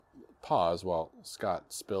pause while Scott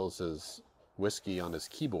spills his whiskey on his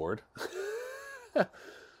keyboard.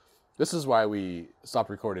 This is why we stopped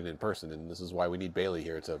recording in person, and this is why we need Bailey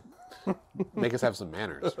here to make us have some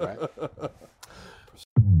manners, right?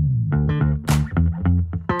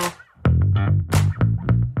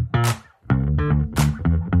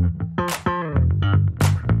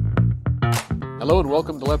 Hello and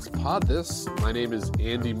welcome to Let's Pod This. My name is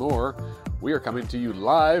Andy Moore. We are coming to you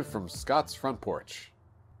live from Scott's front porch.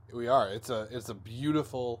 We are. It's a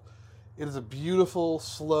beautiful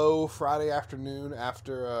slow Friday afternoon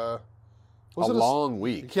after a long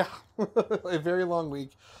week. Yeah, a very long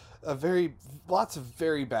week. Lots of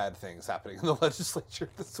very bad things happening in the legislature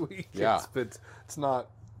this week. Yeah,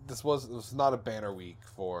 This was not a banner week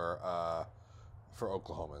for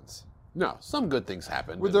Oklahomans. No, some good things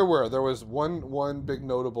happened. There was one big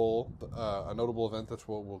notable event that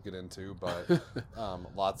we'll get into, but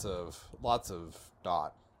lots of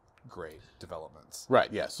not great developments.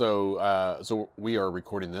 Right. Yeah. So we are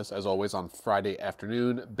recording this as always on Friday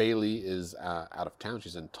afternoon. Bailey is out of town.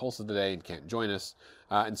 She's in Tulsa today and can't join us.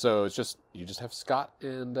 And so you just have Scott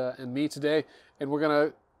and me today, and we're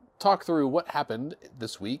gonna talk through what happened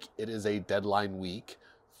this week. It is a deadline week.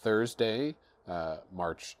 Thursday,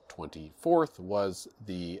 March 24th was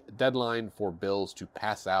the deadline for bills to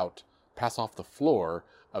pass off the floor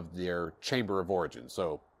of their chamber of origin.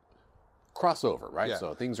 So crossover, right? Yeah.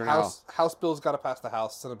 So things are House bills got to pass the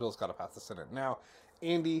House, Senate bills got to pass the Senate. Now,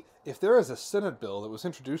 Andy, if there is a Senate bill that was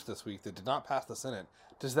introduced this week that did not pass the Senate,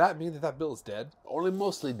 does that mean that bill is dead? Only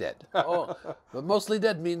mostly dead. Oh, but mostly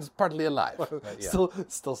dead means partly alive. Yeah.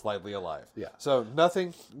 Still slightly alive. Yeah. So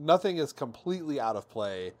nothing is completely out of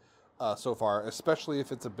play so far, especially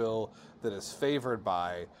if it's a bill that is favored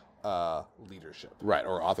by leadership. Right,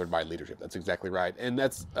 or authored by leadership. That's exactly right. And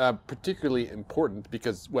that's particularly important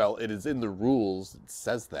because, well, it is in the rules. It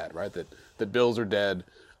says that, right, that bills are dead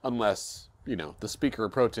unless, the Speaker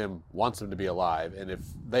pro tem wants them to be alive. And if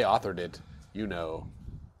they authored it,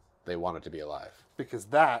 they want it to be alive. Because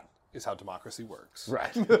that is how democracy works.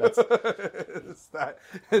 Right. It's that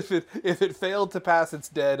if it failed to pass, it's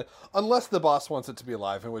dead, unless the boss wants it to be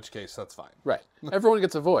alive, in which case that's fine. Right. Everyone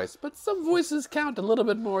gets a voice, but some voices count a little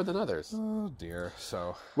bit more than others. Oh dear.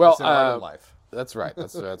 So well, it's in life. That's right.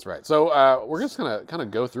 That's right. So we're just gonna kind of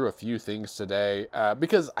go through a few things today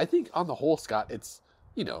because I think on the whole, Scott, it's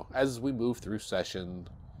as we move through session,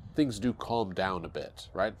 things do calm down a bit,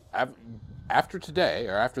 right? After today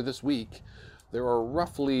or after this week, there are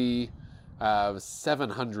roughly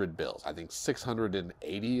 700 bills. I think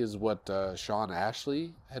 680 is what Sean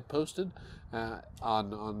Ashley had posted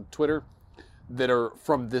on Twitter that are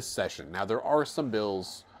from this session. Now, there are some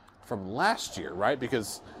bills from last year, right?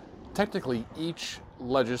 Because technically each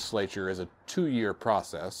legislature is a 2-year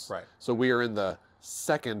process. Right. So we are in the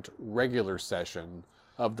second regular session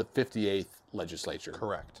of the 58th legislature.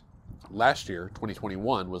 Correct. Last year,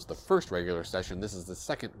 2021, was the first regular session. This is the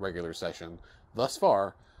second regular session thus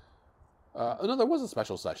far. No, there was a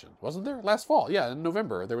special session, wasn't there? Last fall. Yeah, in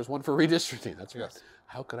November. There was one for redistricting. That's right. Yes.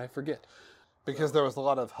 How could I forget? Because there was a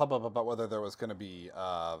lot of hubbub about whether there was going to be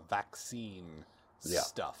vaccine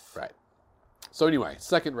stuff. Right. So anyway,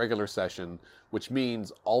 second regular session, which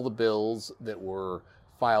means all the bills that were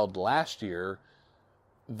filed last year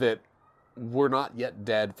that were not yet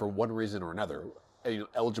dead for one reason or another,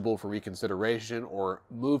 eligible for reconsideration or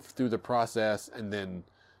moved through the process and then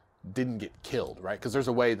didn't get killed, right? Because there's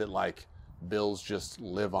a way that bills just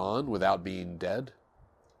live on without being dead.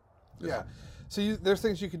 Yeah. So there's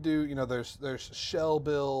things you could do. There's shell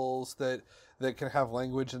bills that can have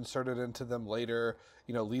language inserted into them later.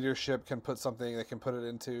 Leadership can put something. They can put it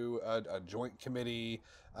into a joint committee.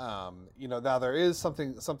 Now there is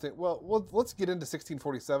something. Well, let's get into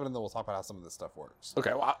 1647 and then we'll talk about how some of this stuff works.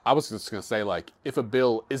 Okay. Well, I was just going to say, if a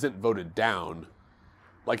bill isn't voted down,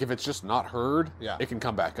 if it's just not heard, it can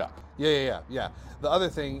come back up. Yeah. The other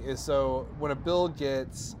thing is, so when a bill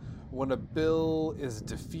is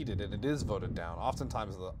defeated and it is voted down,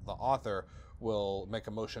 oftentimes the author will make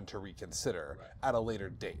a motion to reconsider at a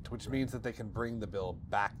later date, which means that they can bring the bill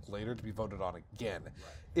back later to be voted on again.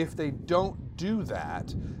 If they don't do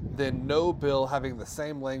that, then no bill having the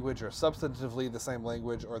same language or substantively the same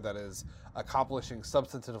language or that is accomplishing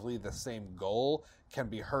substantively the same goal can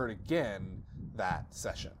be heard again that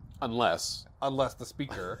session. Unless the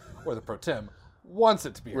speaker or the pro tem wants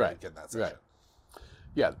it to be heard again that session. Right.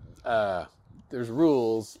 Yeah. There's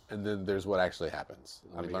rules, and then there's what actually happens.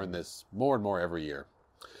 We learn this more and more every year.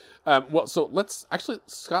 So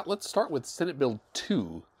Scott, let's start with Senate Bill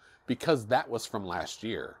 2, because that was from last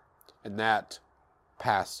year, and that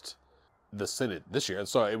passed the Senate this year.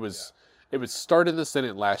 So it was It was started in the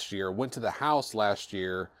Senate last year, went to the House last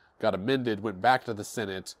year, got amended, went back to the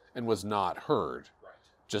Senate, and was not heard. Right.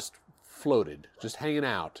 Just floated, just hanging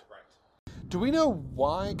out. Right. Do we know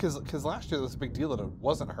why? Because last year there was a big deal that it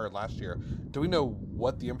wasn't heard last year. Do we know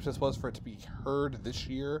what the impetus was for it to be heard this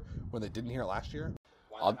year when they didn't hear it last year?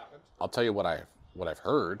 Why that happened? I'll tell you what I've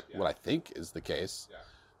heard, what I think is the case.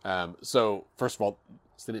 Yeah. So first of all,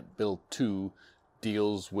 Senate Bill 2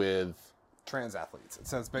 deals with Trans athletes. It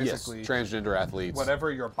says basically yes, transgender athletes.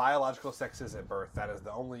 Whatever your biological sex is at birth, those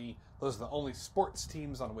are the only sports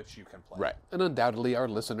teams on which you can play. Right. And undoubtedly our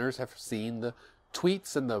listeners have seen the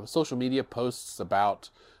tweets and the social media posts about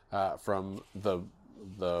from the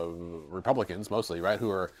Republicans mostly, right, who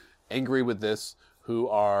are angry with this, who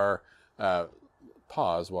are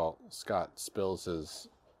pause while Scott spills his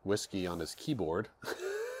whiskey on his keyboard.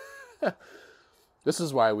 This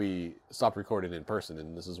is why we stopped recording in person,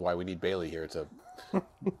 and this is why we need Bailey here to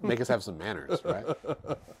make us have some manners, right?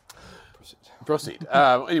 Proceed.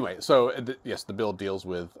 Anyway, so yes, the bill deals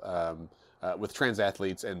with trans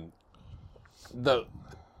athletes, and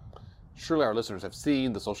surely our listeners have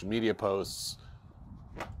seen the social media posts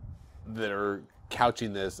that are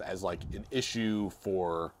couching this as like an issue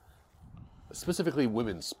for specifically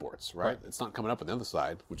women's sports, right? It's not coming up on the other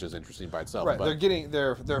side, which is interesting by itself. Right. But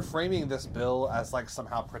They're framing this bill as like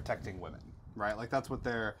somehow protecting women, right? Like that's what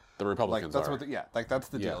the Republicans that's are. Like that's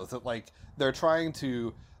the deal. Is that like they're trying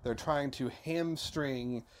to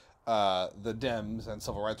hamstring the Dems and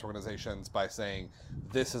civil rights organizations by saying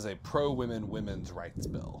this is a pro-women women's rights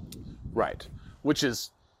bill. Right. Which is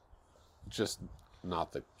just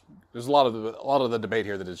not the. There's a lot of the debate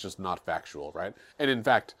here that is just not factual, right? And in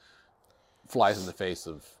fact, flies in the face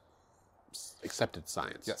of accepted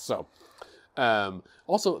science. Yes. So,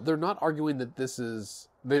 also, they're not arguing that this is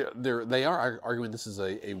they are arguing this is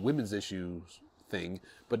a women's issue thing,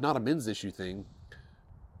 but not a men's issue thing.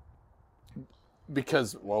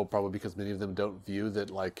 Probably because many of them don't view that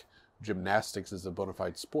like gymnastics is a bona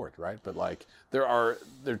fide sport, right? But like they're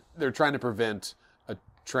trying to prevent a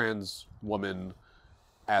trans woman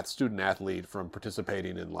student athlete from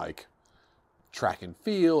participating in like track and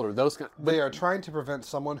field or those kind. They are trying to prevent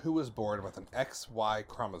someone who was born with an XY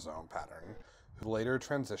chromosome pattern, who later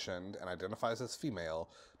transitioned and identifies as female,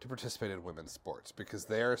 to participate in women's sports, because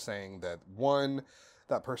they are saying that one,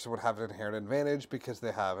 that person would have an inherent advantage because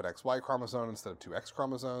they have an XY chromosome instead of two X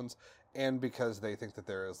chromosomes, and because they think that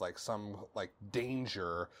there is like some like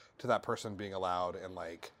danger to that person being allowed in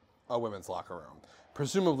like a women's locker room.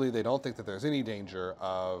 Presumably, they don't think that there's any danger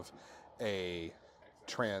of a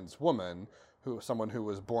trans woman, someone who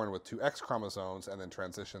was born with two X chromosomes and then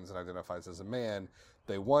transitions and identifies as a man.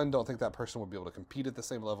 They, one, don't think that person would be able to compete at the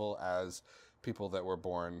same level as people that were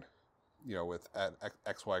born, with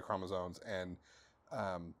XY chromosomes, and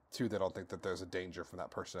two, they don't think that there's a danger from that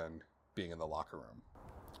person being in the locker room.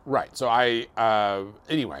 Right. So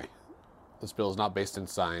anyway, this bill is not based in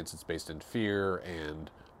science. It's based in fear and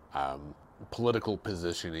political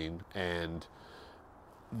positioning. And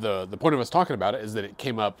the point of us talking about it is that it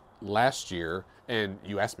came up last year, and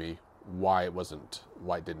you asked me why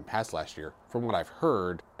it didn't pass last year. From what I've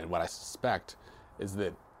heard and what I suspect is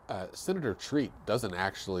that Senator Treat didn't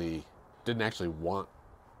actually want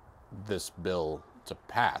this bill to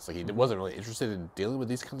pass. Like he wasn't really interested in dealing with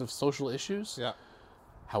these kinds of social issues. Yeah.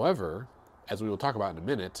 However, as we will talk about in a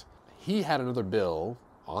minute, he had another bill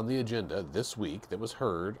on the agenda this week that was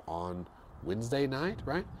heard on Wednesday night,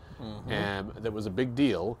 right? Mm-hmm. And that was a big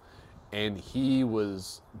deal. And he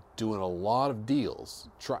was doing a lot of deals,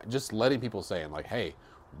 just letting people say, like, hey,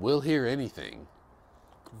 we'll hear anything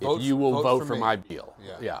if you will vote for my bill.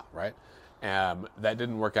 Yeah, right? That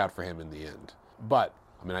didn't work out for him in the end. But,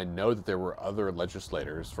 I know that there were other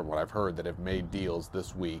legislators, from what I've heard, that have made deals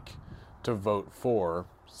this week to vote for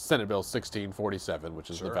Senate Bill 1647, which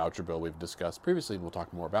is the voucher bill we've discussed previously, and we'll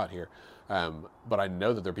talk more about here. But I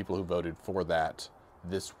know that there are people who voted for that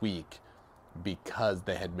this week because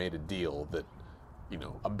they had made a deal that,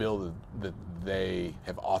 a bill that they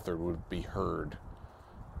have authored would be heard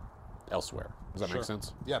elsewhere. Does that make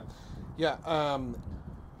sense? Yeah.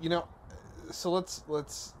 So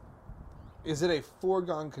let's. Is it a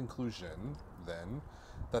foregone conclusion then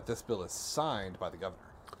that this bill is signed by the governor?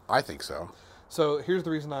 I think so. So here's the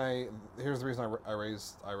reason I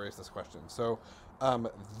raised this question. So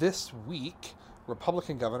this week,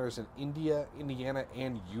 Republican governors in Indiana,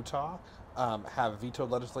 and Utah have vetoed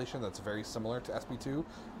legislation that's very similar to SB2.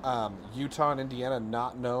 Utah and Indiana,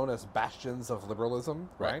 not known as bastions of liberalism,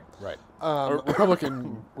 right? Right.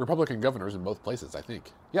 Um, Republican governors in both places, I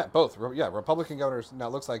think. Yeah, both. Yeah, Republican governors. Now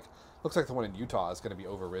it looks like the one in Utah is going to be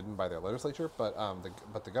overridden by their legislature, but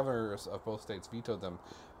the governors of both states vetoed them,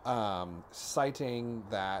 citing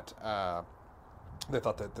that they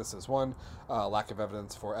thought that this is one, lack of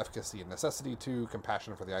evidence for efficacy and necessity; two,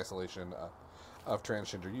 compassion for the isolation of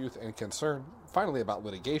transgender youth, and concern finally about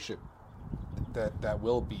litigation that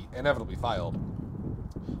will be inevitably filed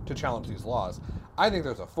to challenge these laws. I think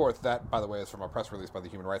there's a fourth. That, by the way, is from a press release by the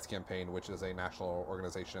Human Rights Campaign, which is a national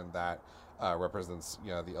organization that represents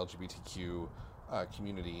the LGBTQ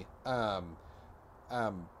community. But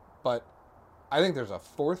I think there's a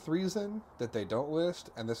fourth reason that they don't list,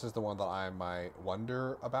 and this is the one that I might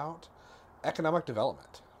wonder about: economic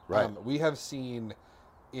development. Right. We have seen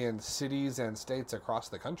in cities and states across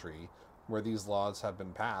the country where these laws have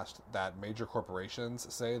been passed that major corporations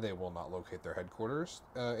say they will not locate their headquarters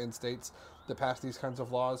in states that pass these kinds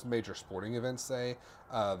of laws. Major sporting events say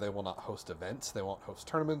they will not host events, they won't host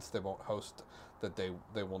tournaments, they won't host, that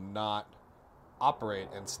they will not operate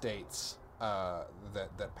in states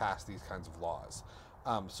that pass these kinds of laws.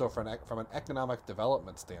 So from an economic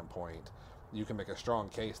development standpoint, you can make a strong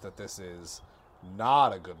case that this is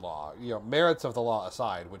not a good law. Merits of the law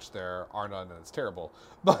aside, which there are none, and it's terrible.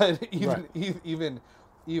 But even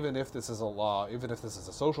if this is a law, even if this is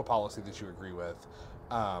a social policy that you agree with,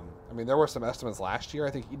 there were some estimates last year. I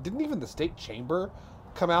think didn't even the state chamber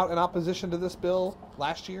come out in opposition to this bill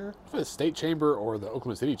last year? The state chamber or the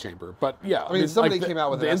Oklahoma City chamber, but yeah, somebody came out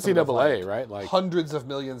with the an estimate of NCAA, right? Like hundreds of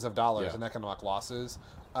millions of dollars in economic losses.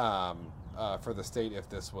 For the state if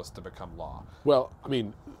this was to become law. Well,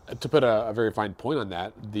 to put a very fine point on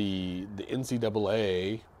that, the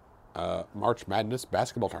NCAA March Madness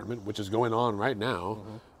basketball tournament, which is going on right now,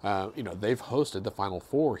 they've hosted the Final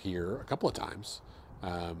Four here a couple of times.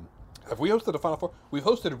 Have we hosted a Final Four? We've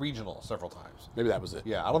hosted regional several times. Maybe that was it.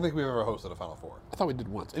 Yeah, I don't think we've ever hosted a Final Four. I thought we did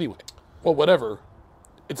once. Anyway, well, whatever.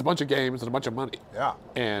 It's a bunch of games and a bunch of money. Yeah.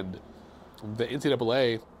 And the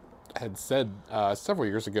NCAA had said several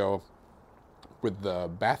years ago with the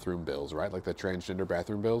bathroom bills, right? Like the transgender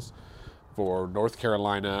bathroom bills for North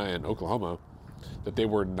Carolina and Oklahoma, that they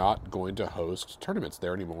were not going to host tournaments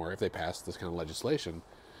there anymore if they passed this kind of legislation,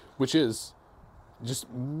 which is just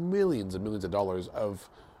millions and millions of dollars of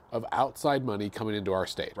outside money coming into our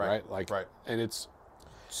state, right? And it's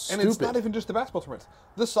stupid. And it's not even just the basketball tournaments.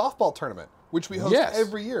 The softball tournament, which we host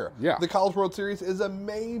every year. Yeah. The College World Series is a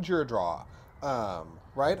major draw,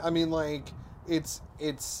 right?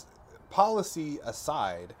 It's policy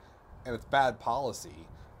aside, and it's bad policy.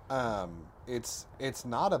 It's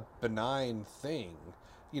not a benign thing,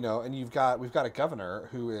 and we've got a governor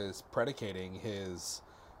who is predicating his,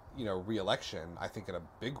 re-election, I think, in a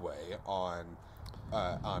big way on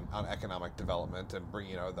economic development and bring,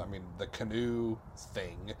 the canoe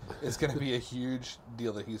thing is going to be a huge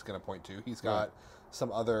deal that he's going to point to. He's got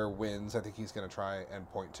some other wins I think he's going to try and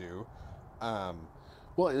point to.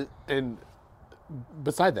 Well, and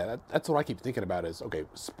beside that, that's what I keep thinking about is, okay,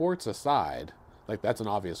 sports aside, like that's an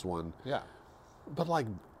obvious one. Yeah. But like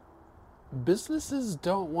businesses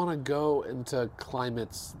don't want to go into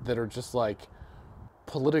climates that are just like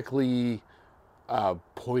politically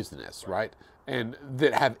poisonous, right? And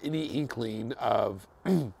that have any inkling of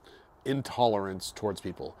intolerance towards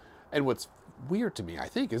people. And what's weird to me, I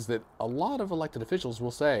think, is that a lot of elected officials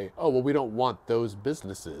will say, oh, well, we don't want those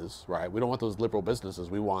businesses, right? We don't want those liberal businesses.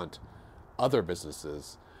 We want other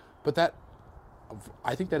businesses. But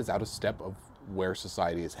I think that is out of step of where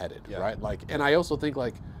society is headed, right? And I also think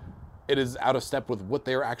it is out of step with what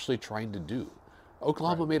they're actually trying to do.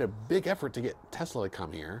 Oklahoma made a big effort to get Tesla to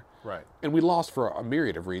come here. Right. And we lost for a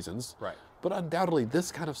myriad of reasons. Right. But undoubtedly,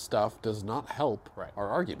 this kind of stuff does not help our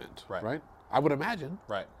argument, right? I would imagine.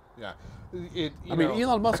 Right. Yeah.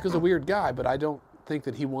 Elon Musk is a weird guy, but I don't think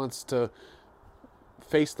that he wants to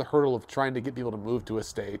face the hurdle of trying to get people to move to a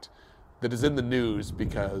state that is in the news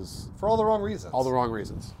because... For all the wrong reasons. All the wrong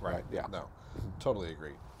reasons. Right. Yeah. No. Totally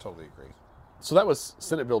agree. So that was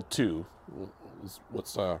Senate Bill 2.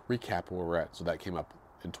 Let's recap where we're at. So that came up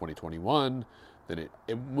in 2021. Then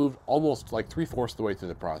it moved almost like 3/4 the way through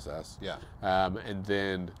the process. Yeah. And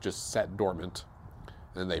then just sat dormant.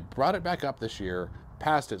 And they brought it back up this year,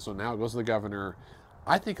 passed it, so now it goes to the governor.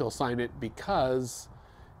 I think he'll sign it because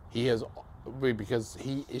he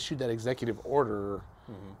issued that executive order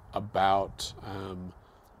about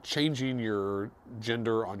changing your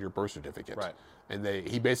gender on your birth certificate. Right. And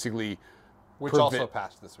he basically... Which also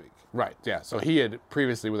passed this week. Right, yeah. So he had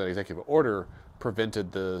previously, with that executive order,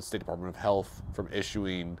 prevented the State Department of Health from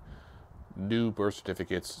issuing new birth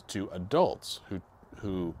certificates to adults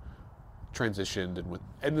who transitioned and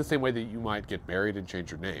in the same way that you might get married and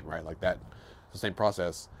change your name, right? Like that, the same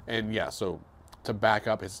process. And yeah, so to back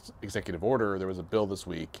up his executive order, there was a bill this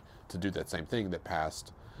week to do that same thing that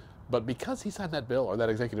passed. But because he signed that bill or that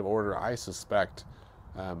executive order, I suspect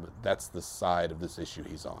that's the side of this issue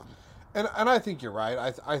he's on. And I think you're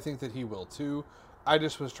right. I think that he will too. I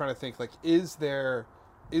just was trying to think, like, is there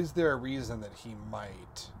a reason that he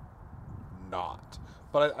might not?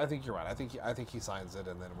 But I think you're right. I think he signs it,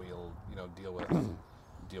 and then we'll deal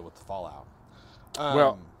with the fallout.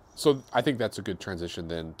 Well, so I think that's a good transition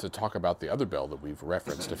then to talk about the other bill that we've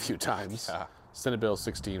referenced a few times. Yeah. Senate Bill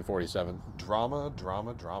 1647. Drama,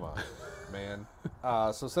 man.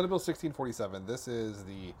 So Senate Bill 1647. This is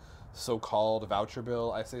the so-called voucher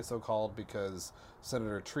bill. I say so-called because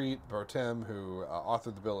Senator Treat, pro tem, who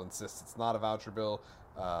authored the bill, insists it's not a voucher bill.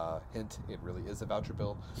 Hint, it really is a voucher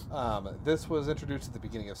bill. This was introduced at the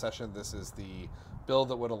beginning of session. This is the bill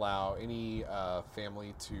that would allow any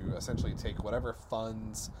family to essentially take whatever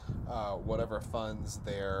funds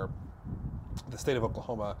the state of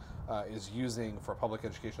Oklahoma is using for public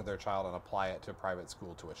education of their child and apply it to private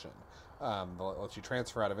school tuition. They'll let you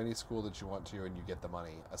transfer out of any school that you want to, and you get the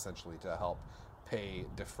money essentially to help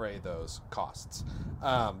defray those costs.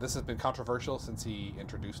 This has been controversial since he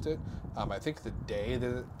introduced it. I think the day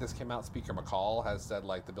that this came out, Speaker McCall has said,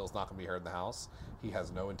 like, the bill's not going to be heard in the House. He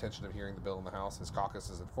has no intention of hearing the bill in the House. His caucus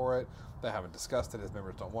isn't for it. They haven't discussed it. His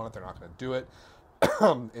members don't want it. They're not going to do it.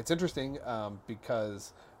 It's interesting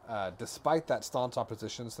because despite that staunch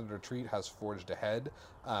opposition, Senator Treat has forged ahead.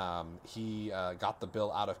 He got the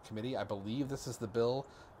bill out of committee. I believe this is the bill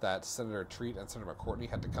that Senator Treat and Senator McCourtney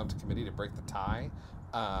had to come to committee to break the tie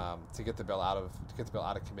to get the bill out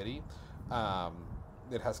of committee.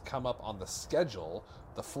 It has come up on the schedule,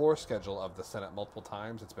 the floor schedule of the Senate multiple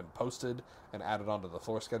times. It's been posted and added onto the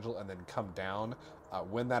floor schedule and then come down.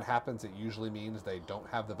 When that happens, it usually means they don't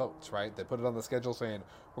have the votes, right? They put it on the schedule saying,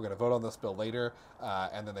 we're going to vote on this bill later,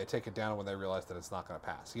 and then they take it down when they realize that it's not going to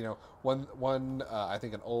pass. I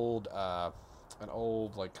think an old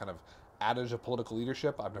like kind of adage of political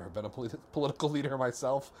leadership. I've never been a political leader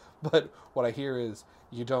myself, but what I hear is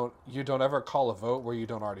you don't ever call a vote where you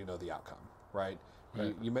don't already know the outcome, right?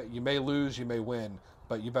 Right. You may lose, you may win,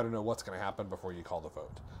 but you better know what's going to happen before you call the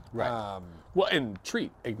vote. Right. Well, and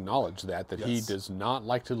Treat acknowledged that Yes. he does not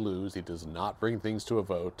like to lose. He does not bring things to a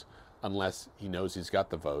vote unless he knows he's got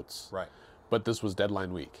the votes. Right. But this was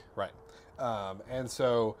deadline week. Right. And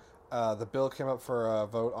so the bill came up for a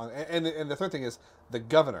vote on, and the third thing is the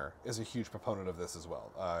governor is a huge proponent of this as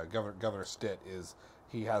well. Governor Stitt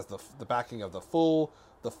he has the backing of the full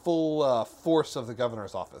force of the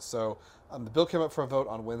governor's office. So the bill came up for a vote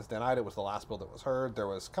on Wednesday night. It was the last bill that was heard. There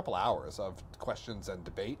was a couple hours of questions and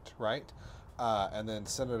debate, right? And then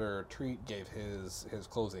Senator Treat gave his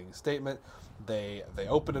closing statement. They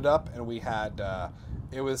opened it up, and we had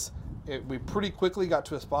we pretty quickly got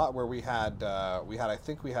to a spot where we had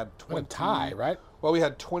 20 A tie, right? Well, we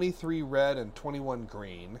had 23 red and 21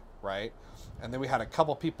 green, right? And then we had a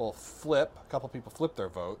couple people flip their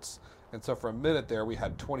votes. And so for a minute there, we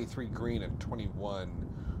had 23 green and 21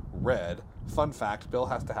 red. Fun fact, bill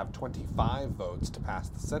has to have 25 votes to pass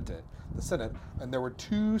the Senate. And there were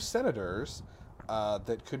two senators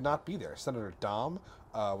that could not be there. Senator Dom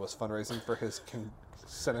was fundraising for his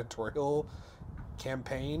senatorial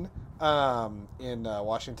campaign in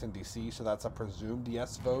Washington, D.C., so that's a presumed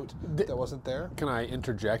yes vote that wasn't there. Can I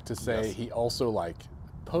interject to say Yes. he also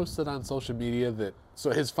posted on social media that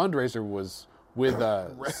his fundraiser was with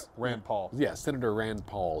Rand Paul. Yeah, Senator Rand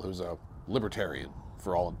Paul, who's a libertarian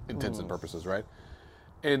for all intents and purposes, right?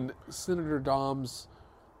 And Senator Dom's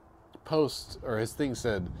post or his thing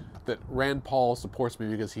said that Rand Paul supports me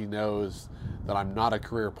because he knows that I'm not a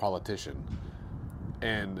career politician.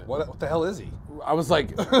 And What the hell is he? I was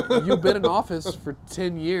like, you've been in office for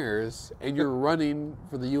 10 years and you're running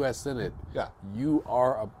for the U.S. Senate. Yeah. You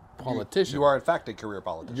are a politician. You are, in fact, a career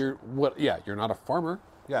politician. You're not a farmer.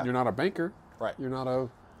 Yeah. You're not a banker. Right. You're not a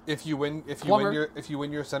If you win Plumber.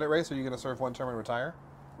 your Senate race, are you going to serve one term and retire?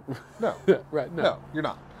 No. right. No, you're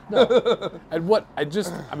not. No. At what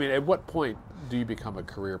point do you become a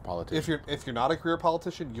career politician? If you're not a career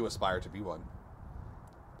politician, you aspire to be one.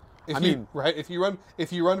 If you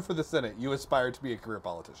run for the Senate, you aspire to be a career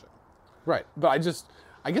politician. Right. But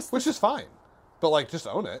I guess Which is fine. But just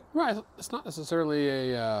own it. right. It's not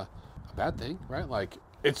necessarily a bad thing, right?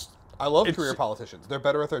 I love career politicians. They're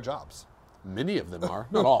better at their jobs. Many of them are,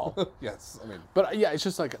 not all. Yes, I mean, But yeah, it's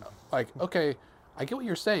just like okay, I get what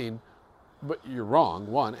you're saying, But you're wrong,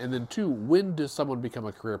 one. And then two, when does someone become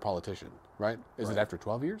a career politician, right? Is it after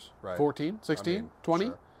 12 years? Right. 14, 16, 20?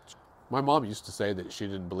 Sure. My mom used to say that she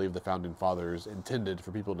didn't believe the founding fathers intended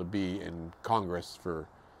for people to be in Congress for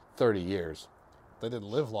 30 years. They didn't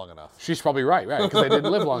live long enough. She's probably right, because they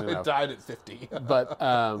didn't live long They enough. died at 50.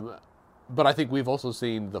 But I think we've also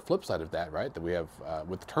seen the flip side of that, right? That we have,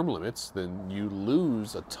 with term limits, then you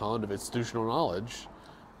lose a ton of institutional knowledge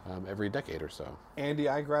every decade or so. Andy,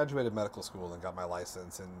 I graduated medical school and got my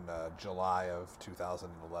license in July of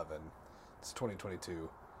 2011. It's 2022. You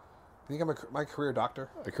think I'm my career doctor?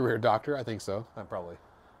 A career doctor? I think so. Probably.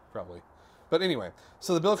 But anyway,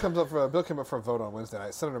 so the bill came up for a vote on Wednesday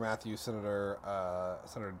night. Senator Matthews, Senator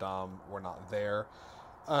Dom were not there.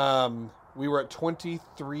 We were at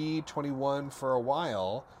 23-21 for a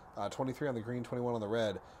while. 23 on the green, 21 on the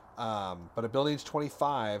red. But a bill needs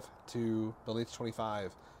 25 to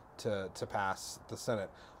pass the Senate.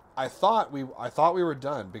 I thought we were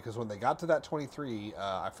done because when they got to that 23,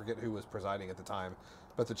 I forget who was presiding at the time,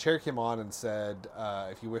 but the chair came on and said,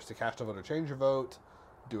 if you wish to cast a vote or change your vote,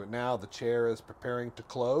 do it now. The chair is preparing to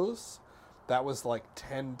close. That was like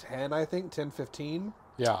 10:10, I think, 10:15.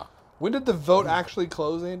 Yeah. When did the vote actually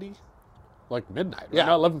close, Andy? Like midnight. Right? Yeah.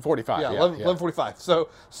 No, 11:45. Yeah, 11:45.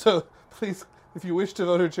 So please, if you wish to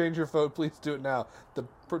vote or change your vote, please do it now. The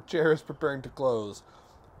chair is preparing to close.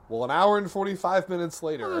 Well, an hour and 45 minutes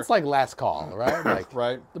later. Well, it's like last call, right? Like,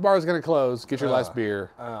 right. The bar is going to close. Get your last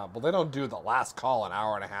beer. Well, they don't do the last call an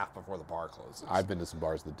hour and a half before the bar closes. I've been to some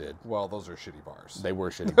bars that did. Well, those are shitty bars. They were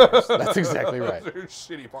shitty bars. That's exactly right. Those are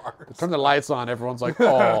shitty bars. Turn the lights on. Everyone's like,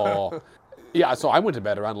 oh. Yeah, so I went to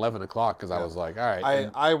bed around 11 o'clock because I was like, all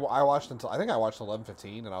right. I watched until, I think I watched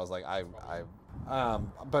 11:15, and I was like,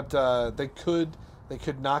 but they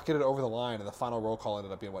could not get it over the line, and the final roll call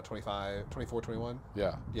ended up being, what, 24, 21?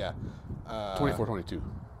 Yeah. Yeah. 24, 22.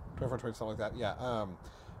 24, 20, something like that, yeah.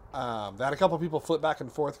 They had a couple of people flip back and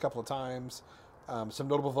forth a couple of times. Some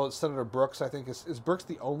notable votes. Senator Brooks, I think, is Brooks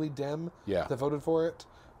the only Dem that voted for it?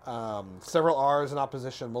 Several R's in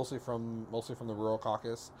opposition, mostly from the rural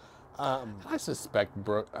caucus. I suspect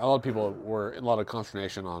a lot of people were in a lot of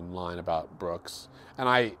consternation online about Brooks,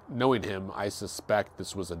 and knowing him, I suspect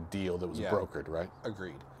this was a deal that was brokered, right?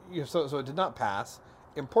 Agreed. So it did not pass.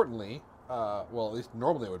 Importantly, well, at least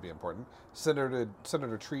normally it would be important. Senator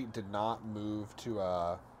Treat did not move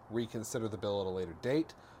to reconsider the bill at a later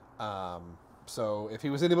date. So if he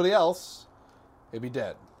was anybody else, it'd be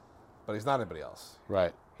dead. But he's not anybody else.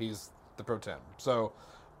 Right. He's the pro tem. So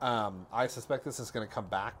I suspect this is going to come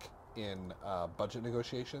back in budget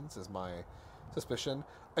negotiations, is my suspicion.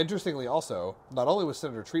 Interestingly, also, not only was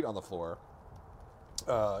Senator Treat on the floor,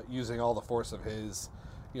 using all the force of his,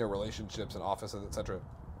 relationships and offices, etc.,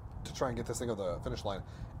 to try and get this thing over the finish line.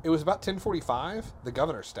 It was about 10:45. The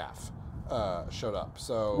governor's staff showed up.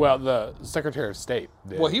 So the Secretary of State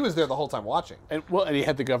did. Well, he was there the whole time watching. And he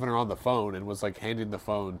had the governor on the phone and was like handing the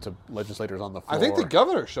phone to legislators on the floor. I think the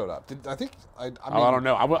governor showed up. I don't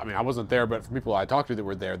know. I wasn't there, but from people I talked to that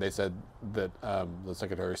were there, they said that the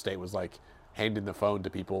Secretary of State was like handing the phone to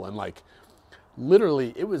people, and like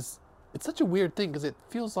literally it's such a weird thing because it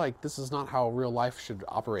feels like this is not how real life should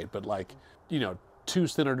operate. But like, two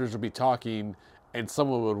senators would be talking, and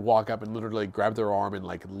someone would walk up and literally grab their arm and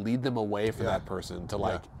like lead them away from that person to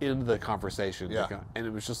like end the conversation. Yeah. And it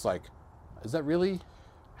was just like, is that really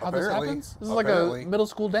how this Apparently. happens? This is like a middle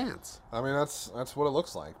school dance. I mean, that's what it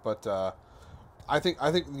looks like. But I think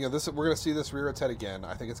this, we're going to see this rear its head again.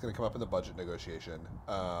 I think it's going to come up in the budget negotiation.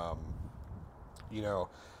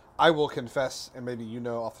 I will confess, and maybe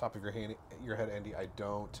off the top of your head, Andy, I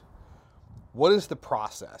don't. What is the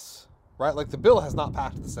process? Right? Like, the bill has not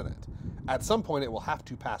passed the Senate. At some point, it will have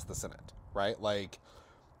to pass the Senate, right? Like,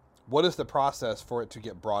 what is the process for it to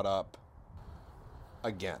get brought up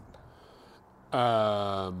again?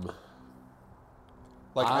 I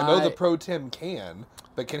know the pro tem can,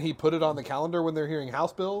 but can he put it on the calendar when they're hearing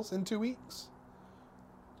House bills in 2 weeks?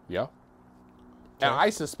 Yeah. And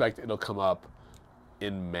I suspect it'll come up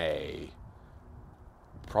in May,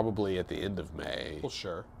 probably at the end of May. Well,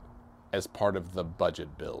 sure. As part of the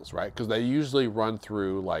budget bills, right? Because they usually run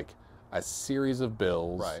through like a series of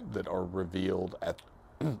bills that are revealed at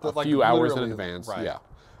a few hours in advance. Right. Yeah.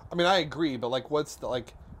 I mean, I agree, but what's the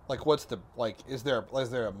is there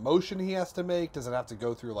a motion he has to make? Does it have to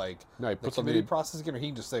go through the committee process again, or he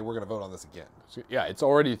can just say we're going to vote on this again? So, yeah, it's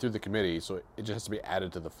already through the committee, so it just has to be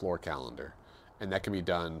added to the floor calendar, and that can be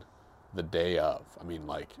done the day of. I mean,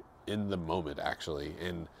 like in the moment, actually,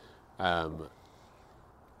 and I'm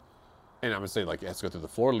going to say, like, it has to go through the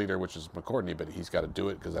floor leader, which is McCourtney, but he's got to do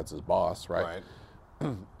it because that's his boss, right?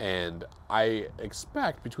 And I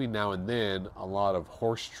expect between now and then a lot of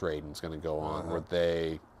horse trading is going to go on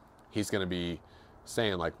where he's going to be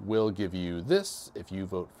saying like, we'll give you this if you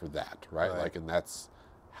vote for that, right? Like, and that's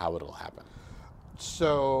how it'll happen.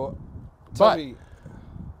 So, But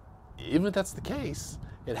even if that's the case,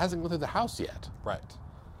 it hasn't gone through the House yet. Right.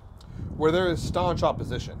 Where there is staunch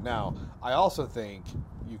opposition. Now, I also think,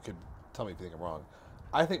 you could tell me if you think I'm wrong,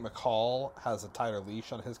 I think McCall has a tighter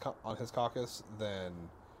leash on his caucus than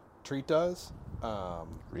Treat does.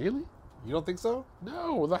 Really? You don't think so?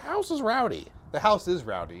 No, the House is rowdy. The House is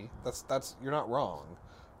rowdy. That's you're not wrong.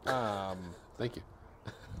 Thank you.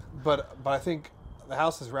 But I think the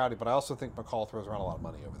House is rowdy. But I also think McCall throws around a lot of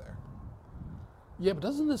money over there. Yeah, but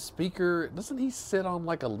doesn't he sit on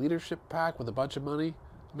like a leadership pack with a bunch of money?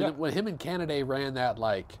 I mean, when him and Canaday ran that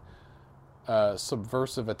like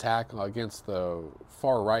subversive attack against the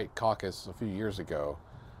far right caucus a few years ago,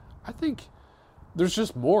 I think there's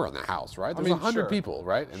just more in the House, right? There's 100 people,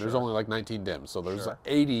 right? And there's only like 19 Dems, so there's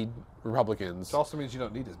 80 Republicans. It also means you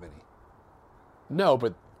don't need as many. No,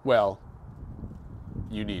 but well,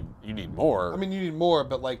 you need more. I mean, you need more,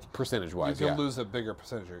 but like percentage-wise, you can lose a bigger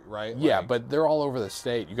percentage, right? Yeah, like, but they're all over the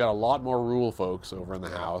state. You got a lot more rural folks over in the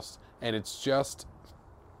House, and it's just,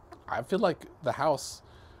 I feel like the House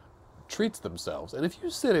treats themselves. And if you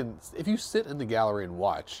sit in the gallery and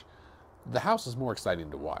watch, the House is more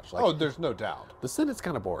exciting to watch. Like, there's no doubt. The Senate's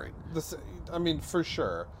kind of boring. I mean, for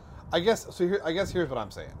sure. I guess here's what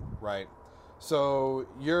I'm saying, right? So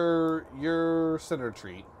you're Senator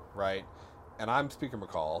Treat, right? And I'm Speaker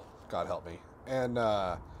McCall, God help me. And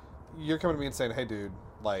you're coming to me and saying, "Hey, dude,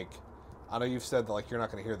 like, I know you've said that like you're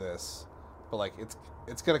not going to hear this, but like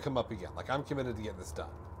it's going to come up again. Like, I'm committed to getting this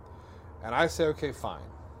done." And I say, "Okay, fine.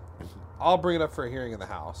 I'll bring it up for a hearing in the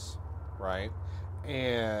House, right?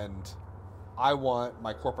 And I want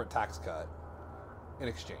my corporate tax cut in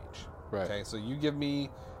exchange. Right. Okay, so you give me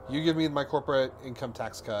my corporate income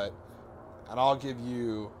tax cut, and I'll give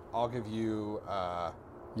you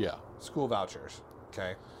school vouchers.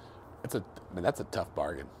 Okay, that's a tough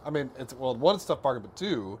bargain. I mean, one, it's a tough bargain, but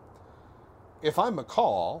two, if I'm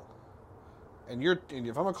McCall, and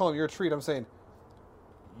if I'm McCall and you're a Treat, I'm saying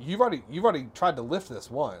you've already tried to lift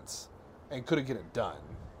this once and couldn't get it done.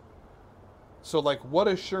 So, like, what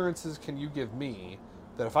assurances can you give me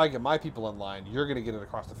that if I get my people in line, you're going to get it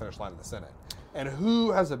across the finish line in the Senate? And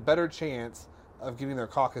who has a better chance of getting their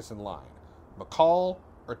caucus in line, McCall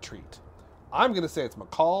or Treat? I'm going to say it's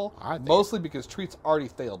McCall, mostly because Treat's already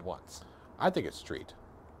failed once. I think it's Treat.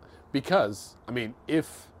 Because, I mean,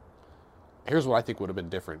 here's what I think would have been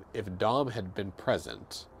different. If Dom had been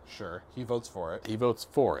present... Sure, he votes for it. He votes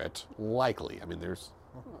for it, likely. I mean, there's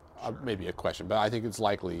maybe a question, but I think it's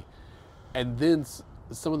likely. And then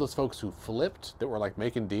some of those folks who flipped, that were like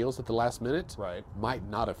making deals at the last minute, might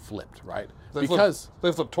not have flipped, right? They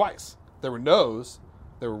flipped twice. They were no's,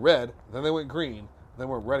 they were red, then they went green, then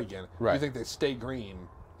went red again. Right. You think they stay green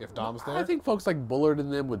if Dom's there? I think folks like Bullard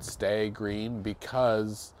and them would stay green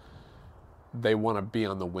because they want to be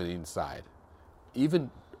on the winning side.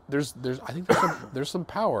 Even I think there's some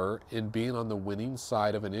power in being on the winning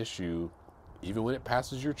side of an issue, even when it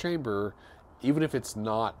passes your chamber, even if it's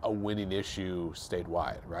not a winning issue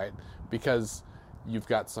statewide, right? Because you've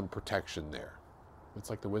got some protection there. It's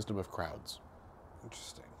like the wisdom of crowds.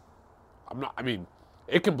 Interesting.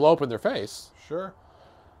 It can blow up in their face. Sure.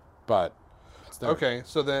 But okay,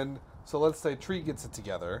 so let's say Treat gets it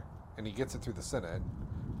together and he gets it through the Senate.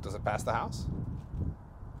 Does it pass the House?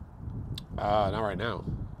 Not right now.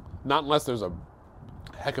 Not unless there's a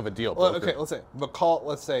heck of a deal. Well, okay,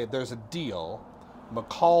 let's say there's a deal.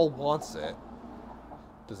 McCall wants it.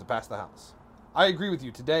 Does it pass the House? I agree with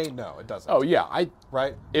you. Today, no, it doesn't. Oh, yeah.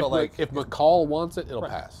 Right? If McCall wants it, it'll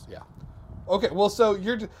pass. Yeah. Okay, well, so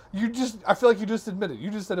I feel like you just admitted.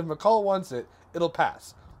 You just said if McCall wants it, it'll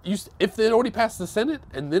pass. If it already passed the Senate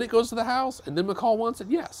and then it goes to the House and then McCall wants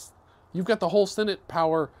it, yes. You've got the whole Senate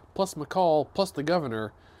power plus McCall plus the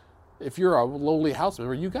governor. If you're a lowly House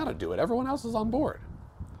member, you got to do it. Everyone else is on board.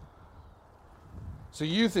 So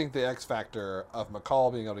you think the X factor of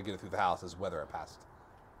McCall being able to get it through the House is whether it passed,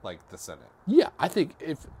 like, the Senate? Yeah, I think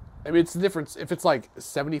it's the difference. If it's like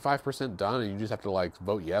 75% done and you just have to like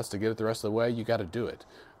vote yes to get it the rest of the way, you got to do it.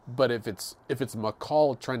 But if it's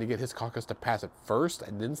McCall trying to get his caucus to pass it first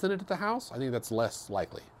and then send it to the House, I think that's less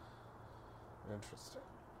likely. Interesting.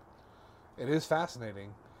 It is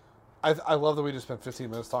fascinating. I love that we just spent 15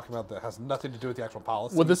 minutes talking about that has nothing to do with the actual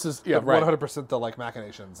policy. Well, this is 100% the like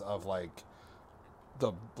machinations of like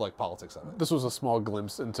the like politics of it. This was a small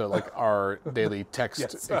glimpse into like our daily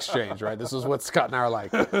text exchange, right? This is what Scott and I are like.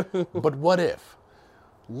 But what if?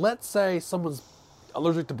 Let's say someone's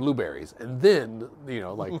allergic to blueberries, and then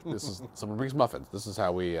like this is someone brings muffins. This is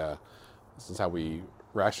how we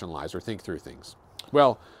rationalize or think through things.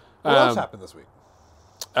 Well, What else happened this week?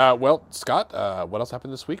 well, Scott, what else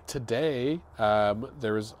happened this week? Today,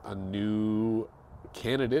 there is a new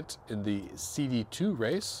candidate in the CD2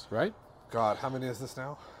 race, right? God, how many is this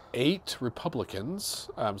now? 8 Republicans.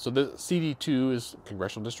 So the CD2 is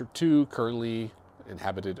Congressional District 2, currently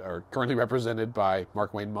represented by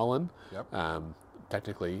Mark Wayne Mullen. Yep.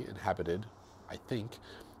 Technically inhabited, I think.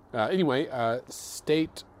 Anyway,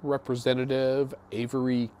 State Representative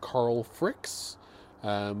Avery Carl Fricks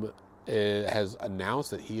has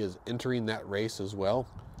announced that he is entering that race as well.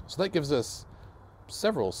 So that gives us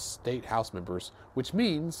several state House members, which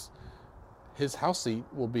means his House seat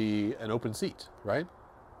will be an open seat, right?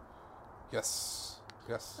 Yes.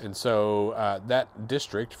 And so that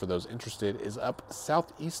district, for those interested, is up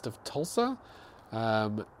southeast of Tulsa.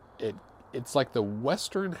 It's like the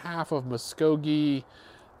western half of Muskogee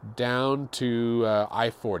down to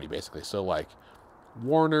I-40, basically. So like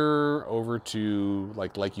Warner over to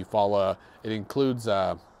like Lake Eufaula. It includes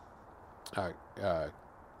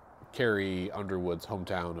Carrie Underwood's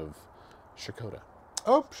hometown of Shakota.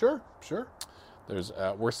 Oh, sure. There's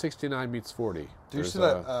where 69 meets 40. Do you There's see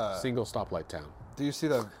that a single stoplight town? Do you see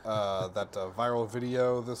that viral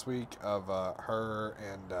video this week of her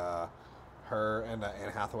and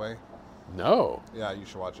Anne Hathaway? No. Yeah, you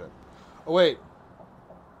should watch it. Oh wait, it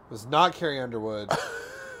was not Carrie Underwood.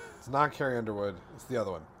 It's not Carrie Underwood. It's the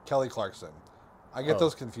other one, Kelly Clarkson. I get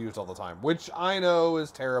those confused all the time, which I know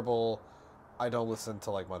is terrible. I don't listen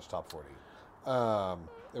to like much top 40.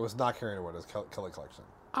 It was not Carrie Underwood. It was Kelly Clarkson.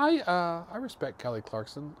 I respect Kelly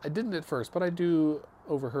Clarkson. I didn't at first, but I do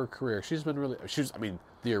over her career. She's been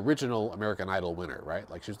the original American Idol winner, right?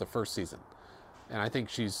 Like she was the first season. And I think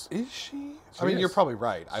she's... Is she? I mean, you're probably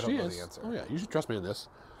right. I don't know the answer. Oh yeah, you should trust me on this.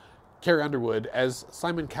 Carrie Underwood, as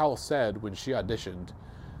Simon Cowell said when she auditioned,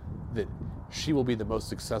 that she will be the most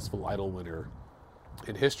successful Idol winner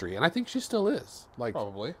in history. And I think she still is. Like,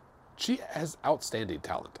 probably. She has outstanding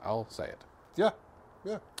talent, I'll say it. Yeah.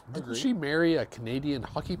 Didn't she marry a Canadian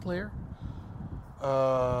hockey player?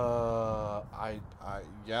 Yeah.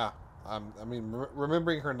 I mean,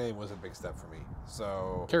 remembering her name was a big step for me.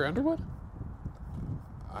 So Carrie Underwood?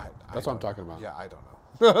 That's what I'm talking about. Yeah, I don't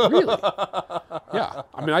know. Really? Yeah.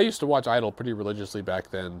 I mean, I used to watch Idol pretty religiously back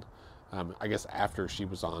then. I guess after she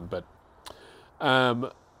was on, but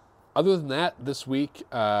other than that, this week,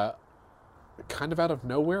 kind of out of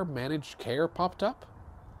nowhere, managed care popped up.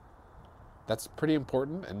 That's pretty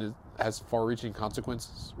important and it has far-reaching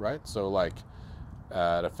consequences, right? So, like,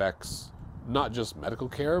 it affects not just medical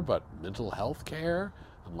care, but mental health care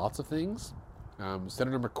and lots of things.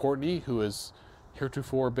 Senator McCourtney, who has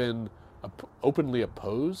heretofore been openly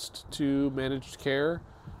opposed to managed care,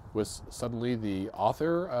 was suddenly the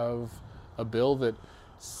author of a bill that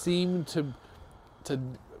seemed to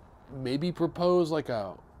maybe propose like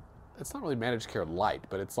it's not really managed care light,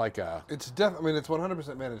 but it's like it's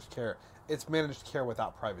 100% managed care. It's managed care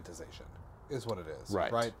without privatization, is what it is.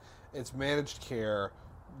 Right? It's managed care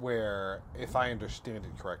where, if I understand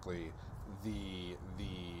it correctly, the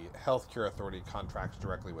healthcare authority contracts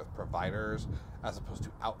directly with providers as opposed to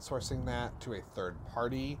outsourcing that to a third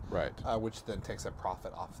party, right? Which then takes a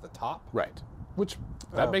profit off the top, right? Which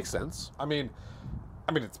that makes sense. I mean,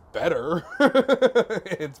 it's better.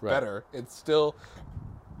 It's better. It's still.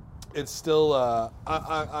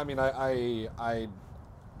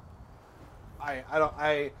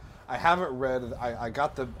 I haven't read. I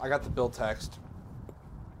got the bill text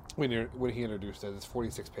when he introduced it. It's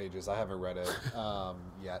 46 pages. I haven't read it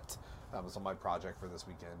yet. It's on my project for this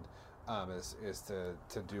weekend. Is to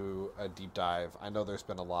do a deep dive. I know there's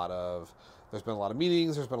been a lot of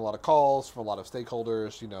meetings. There's been a lot of calls from a lot of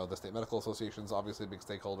stakeholders. You know, the State Medical Association is obviously a big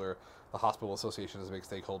stakeholder. The Hospital Association is a big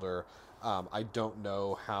stakeholder. I don't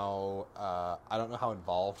know how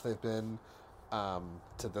involved they've been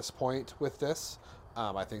to this point with this.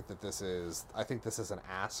 I think this is an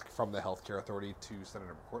ask from the Healthcare Authority to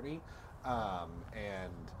Senator McCourtney,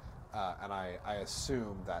 and I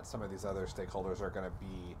assume that some of these other stakeholders are going to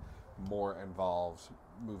be more involved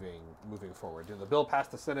moving forward. The bill passed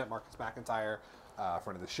the Senate. Marcus McIntyre,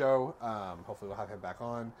 friend of the show, hopefully we'll have him back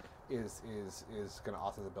on, is going to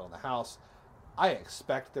author the bill in the House. I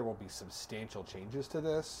expect there will be substantial changes to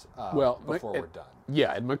this before we're done.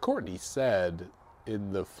 Yeah, and McCourtney said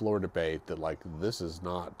in the floor debate that, like, this is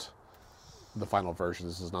not the final version.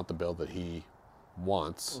 This is not the bill that he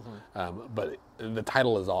wants, but the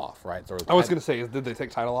title is off, right? So I was going to say, did they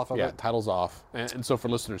take title off of yeah, it? title's off. And so for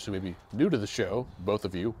listeners who may be new to the show, both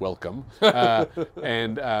of you, welcome.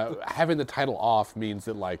 And having the title off means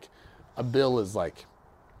that, like, a bill is, like,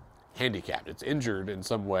 handicapped. It's injured in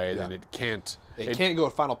some way that it can't... It can't go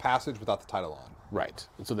to final passage without the title on. Right.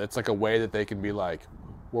 And so that's like a way that they can be like,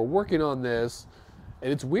 we're working on this.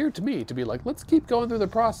 And it's weird to me to be like, let's keep going through the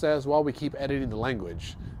process while we keep editing the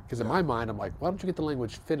language. Because in my mind, I'm like, why don't you get the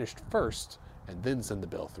language finished first and then send the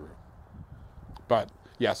bill through? But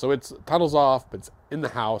yeah, so it's title's off, but it's in the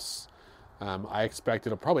House. I expect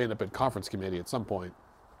it'll probably end up in conference committee at some point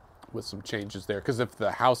with some changes there. Because if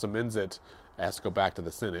the House amends it, it has to go back to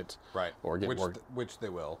the Senate. Right. Or get more. Which they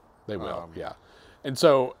will. They will, yeah. And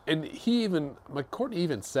so, and McCourtney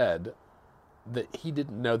even said that he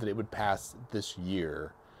didn't know that it would pass this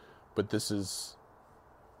year, but this is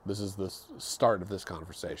the start of this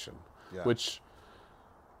conversation. Yeah. Which,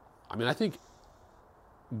 I mean, I think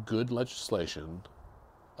good legislation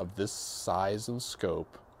of this size and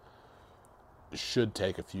scope should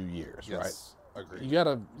take a few years, right? Yes, agreed.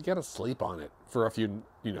 You gotta sleep on it for a few,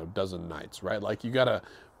 dozen nights, right? Like, you gotta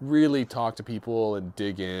really talk to people and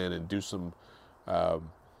dig in and do some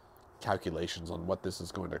calculations on what this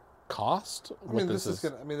is going to cost.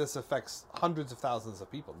 This affects hundreds of thousands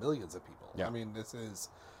of people, millions of people. Yeah. I mean, this is,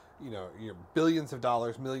 billions of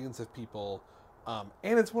dollars, millions of people,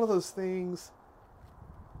 and it's one of those things.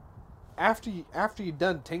 After you're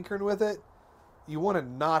done tinkering with it, you want to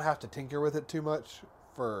not have to tinker with it too much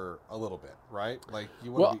for a little bit, right? Like,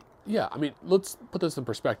 you want to be. Yeah. I mean, let's put this in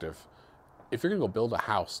perspective. If you're going to go build a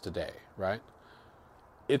house today, right?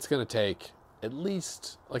 It's going to take at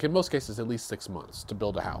least, like in most cases, at least 6 months to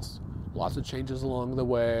build a house. Lots of changes along the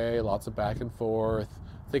way, lots of back and forth.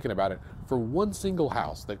 Thinking about it, for one single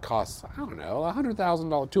house that costs, I don't know, $100,000,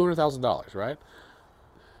 $200,000, right?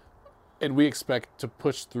 And we expect to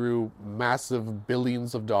push through massive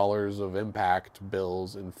billions of dollars of impact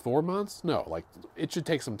bills in 4 months? No, like, it should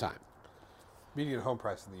take some time. Median home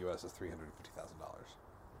price in the U.S. is $350,000.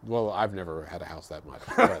 Well, I've never had a house that much.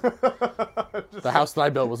 But the house that I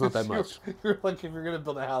built was not that much. You're like, if you're going to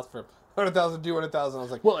build a house for $100,000, $200,000, I was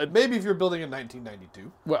like, well, maybe if you're building in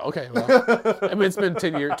 1992. Well, okay. Well, I mean, it's been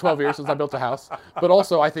 12 years since I built a house. But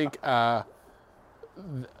also, I think, I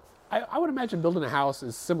would imagine building a house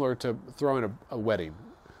is similar to throwing a wedding.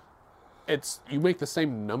 You make the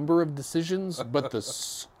same number of decisions, but the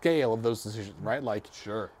scale of those decisions, right? Like,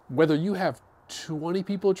 sure, whether you have 20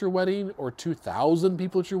 people at your wedding or 2,000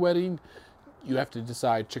 people at your wedding, you have to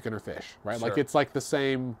decide chicken or fish, right? Sure. Like, it's like the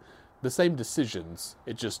same decisions.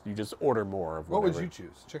 You just order more of whatever. What would you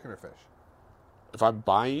choose, chicken or fish? If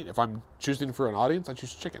I'm choosing for an audience, I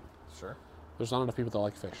choose chicken. Sure. There's not enough people that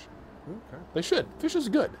like fish. Okay. They should. Fish is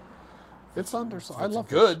good. I love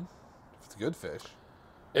good. fish. If it's good fish.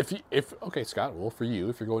 Okay, Scott. Well, for you,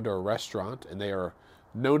 if you're going to a restaurant and they are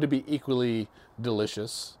known to be equally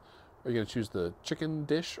delicious, are you going to choose the chicken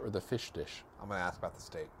dish or the fish dish? I'm going to ask about the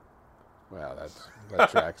steak. Well, that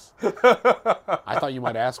tracks. I thought you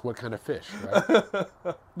might ask what kind of fish, right?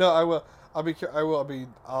 No, I will. I'll be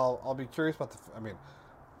curious about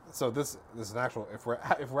so this is an actual. If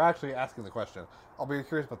we're actually asking the question, I'll be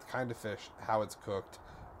curious about the kind of fish, how it's cooked,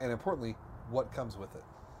 and importantly, what comes with it.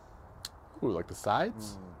 Ooh, like the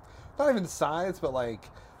sides? Not even sides, but like,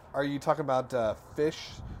 are you talking about fish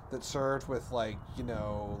that's served with like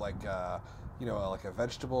a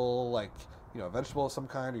vegetable, a vegetable of some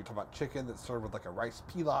kind? Are you talking about chicken that's served with like a rice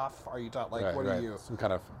pilaf? Are you talking what are you? Some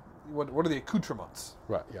kind of. What are the accoutrements?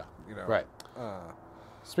 Right. Yeah. Right.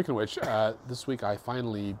 Speaking of which, this week I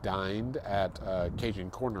finally dined at Cajun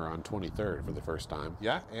Corner on 23rd for the first time.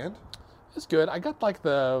 Yeah, and? It's good. I got like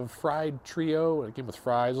the fried trio, and it came with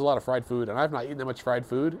fries. There's a lot of fried food, and I've not eaten that much fried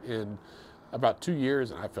food in about 2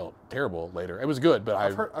 years, and I felt terrible later. It was good, but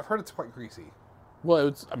I've heard it's quite greasy.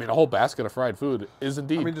 Well, a whole basket of fried food is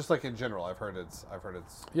indeed. I mean, just like in general, I've heard it's.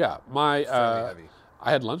 Yeah, fairly heavy.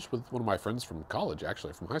 I had lunch with one of my friends from college,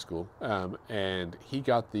 actually, from high school, and he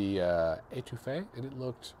got the étouffée, and it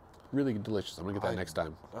looked really delicious. I'm going to get that next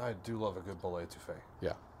time. I do love a good boulet étouffée.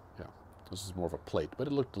 Yeah. This is more of a plate, but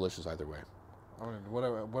it looked delicious either way. I mean,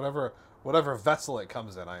 whatever vessel it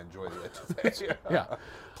comes in, I enjoy the étouffée. Yeah.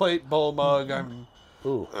 Plate, bowl, mug, I'm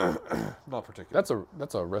not particular.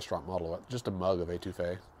 That's a restaurant model, just a mug of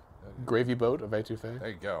étouffée. Gravy boat of étouffée. There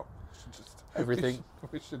you go. Everything.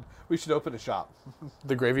 We should open a shop.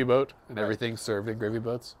 The gravy boat and everything served in gravy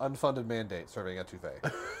boats. Unfunded mandate serving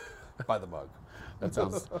étouffée by the mug. That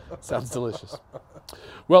sounds delicious.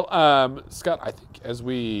 Well, Scott, I think as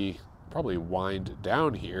we probably wind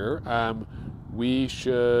down here, we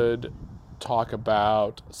should talk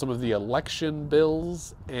about some of the election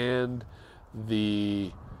bills and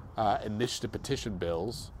the initiative petition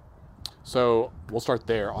bills. So we'll start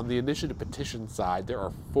there. On the initiative petition side, there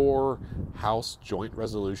are 4 House joint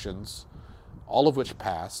resolutions, all of which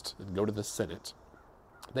passed and go to the Senate.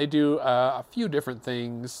 They do a few different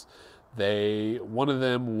things. One of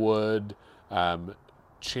them would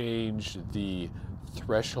change the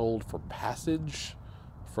threshold for passage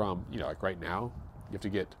from, like right now, you have to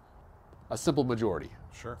get a simple majority.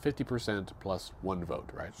 Sure. 50% plus 1 vote,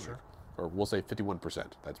 right? Sure. Or we'll say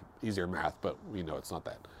 51%. That's easier math, but we know it's not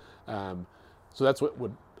that. So that's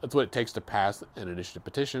what it takes to pass an initiative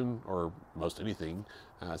petition or most anything,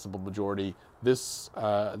 simple majority. This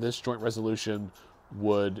joint resolution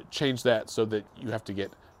would change that so that you have to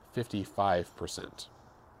get 55%,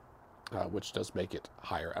 which does make it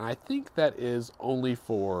higher. And I think that is only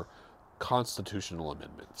for constitutional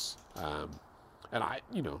amendments. And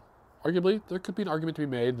arguably there could be an argument to be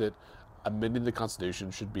made that amending the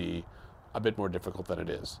Constitution should be a bit more difficult than it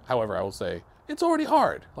is. However, I will say it's already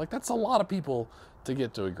hard. Like, that's a lot of people to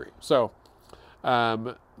get to agree. So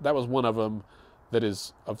that was one of them that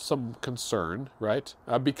is of some concern, right?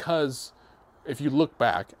 Because if you look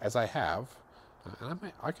back, as I have,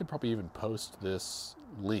 and I could probably even post this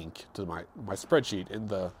link to my spreadsheet in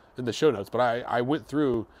the show notes, but I went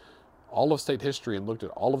through all of state history and looked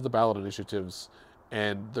at all of the ballot initiatives,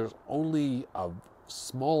 and there's only a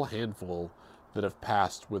small handful that have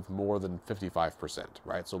passed with more than 55%,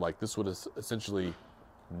 right? So like this would essentially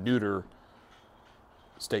neuter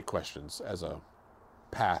state questions as a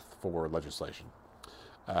path for legislation,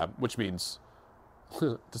 which means,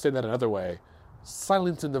 to say that another way,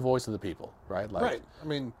 silencing the voice of the people, right? Like, right. I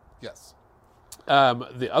mean, yes.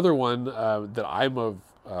 The other one that I'm of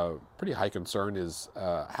pretty high concern is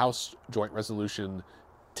House Joint Resolution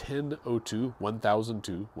 1002,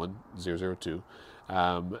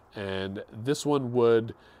 and this one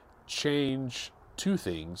would change 2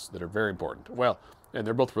 things that are very important. Well, and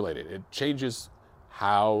they're both related. It changes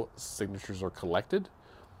how signatures are collected.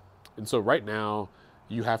 And so right now,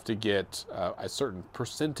 you have to get a certain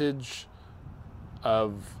percentage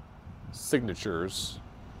of signatures.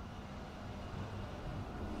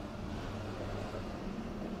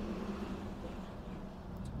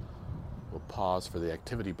 We'll pause for the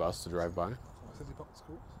activity bus to drive by.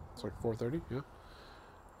 It's like 4:30, yeah.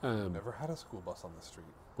 Never had a school bus on the street.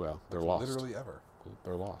 Well, they're lost. Literally ever.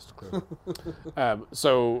 They're lost, clearly.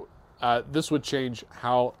 So this would change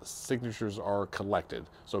how signatures are collected.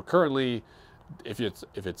 So currently, if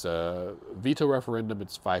it's a veto referendum,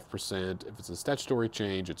 it's 5%. If it's a statutory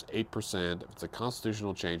change, it's 8%. If it's a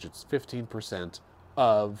constitutional change, it's 15%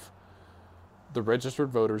 of the registered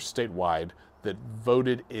voters statewide that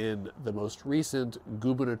voted in the most recent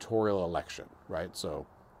gubernatorial election, right? So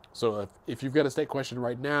if you've got a state question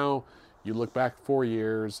right now, you look back 4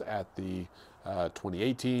 years at the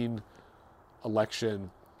 2018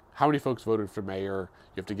 election, how many folks voted for mayor?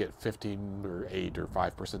 You have to get 15 or 8 or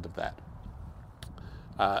 5% of that.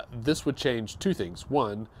 This would change 2 things.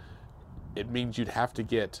 One, it means you'd have to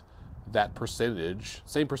get that percentage,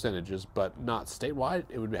 same percentages, but not statewide.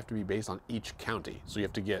 It would have to be based on each county. So you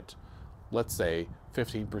have to get, let's say,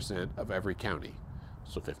 15% of every county.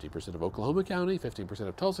 So 50% of Oklahoma County, 15%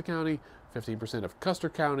 of Tulsa County, 15% of Custer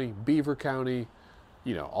County, Beaver County,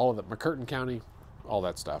 all of the McCurtain County, all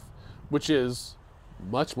that stuff, which is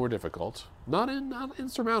much more difficult, not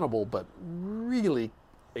insurmountable, but really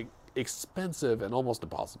expensive and almost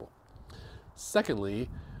impossible. Secondly,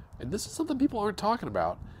 and this is something people aren't talking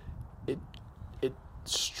about, it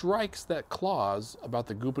strikes that clause about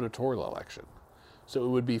the gubernatorial election. So it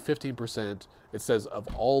would be 15%, it says,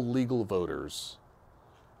 of all legal voters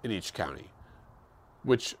in each county,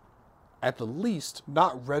 which at the least...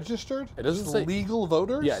 Not registered? It doesn't say... Legal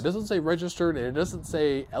voters? Yeah, it doesn't say registered, and it doesn't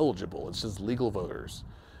say eligible. It's just legal voters.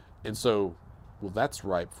 And so, well, that's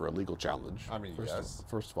ripe for a legal challenge. I mean, yes.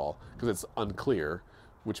 First of all, because it's unclear,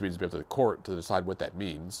 which means we have to the court to decide what that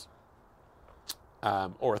means,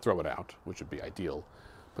 or throw it out, which would be ideal.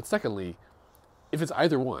 But secondly, if it's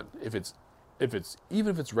either one, even if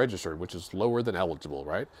it's registered, which is lower than eligible,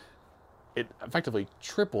 right? It effectively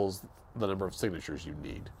triples the number of signatures you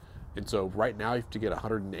need. And so right now you have to get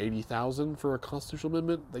 180,000 for a constitutional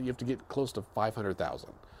amendment, then you have to get close to 500,000,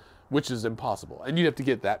 which is impossible. And you have to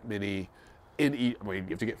get that many you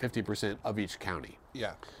have to get 50% of each county.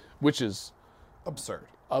 Yeah. Which is absurd.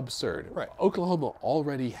 Right. Oklahoma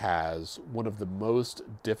already has one of the most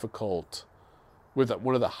difficult, with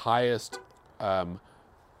one of the highest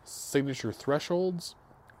signature thresholds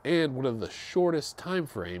and one of the shortest time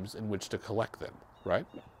frames in which to collect them, right?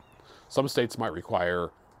 Some states might require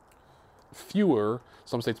fewer.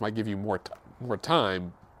 Some states might give you more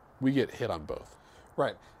time. We get hit on both.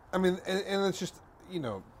 Right. I mean, and it's just,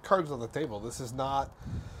 cards on the table. This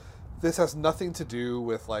has nothing to do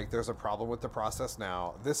with, like, there's a problem with the process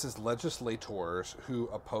now. This is legislators who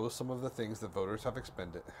oppose some of the things that voters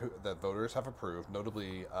have approved,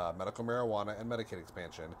 notably medical marijuana and Medicaid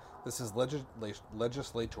expansion. This is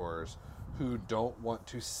legislators who don't want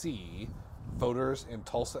to see voters in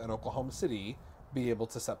Tulsa and Oklahoma City be able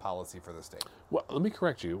to set policy for the state. Well, let me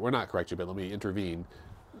correct you. Or not correct you, but let me intervene.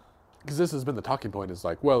 Because this has been the talking point, is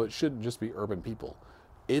like, well, it shouldn't just be urban people.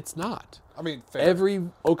 It's not. I mean, fair. Every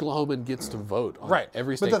Oklahoman gets to vote on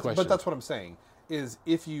every state question. But that's what I'm saying, is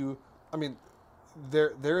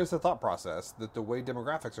there is a thought process that the way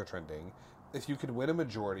demographics are trending, if you can win a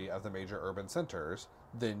majority of the major urban centers,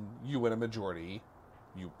 then you win a majority.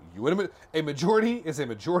 A majority is a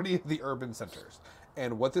majority of the urban centers.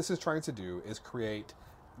 And what this is trying to do is create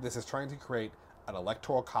an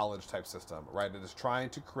electoral college type system, right? It is trying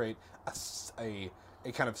to create a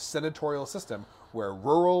kind of senatorial system where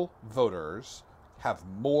rural voters have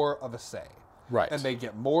more of a say. Right. And they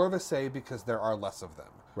get more of a say because there are less of them.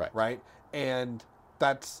 Right. Right? And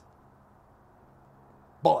that's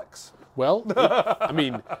bollocks. Well,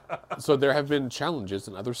 so there have been challenges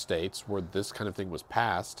in other states where this kind of thing was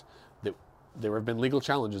passed, that there have been legal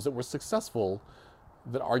challenges that were successful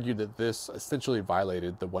that argued that this essentially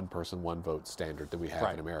violated the one person, one vote standard that we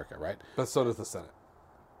have in America, right? But so does the Senate.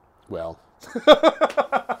 Well,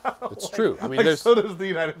 it's true. I mean, so does the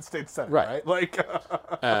United States Senate, right? Like,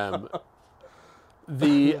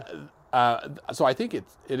 so I think it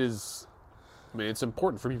is. I mean, it's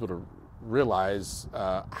important for people to realize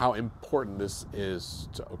how important this is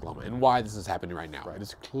to Oklahoma and why this is happening right now. Right?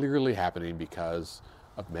 It's clearly happening because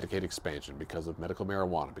of Medicaid expansion, because of medical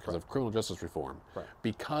marijuana, because of criminal justice reform,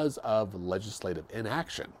 because of legislative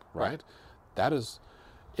inaction. Right? That is.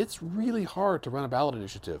 It's really hard to run a ballot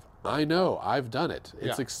initiative. I know. I've done it.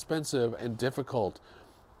 It's expensive and difficult.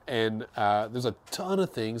 And there's a ton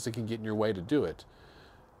of things that can get in your way to do it.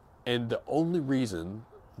 And the only reason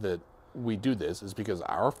that we do this is because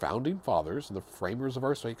our founding fathers, the framers of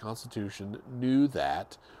our state constitution, knew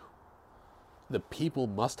that the people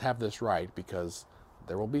must have this right, because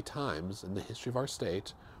there will be times in the history of our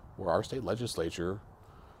state where our state legislature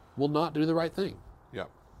will not do the right thing. Yeah.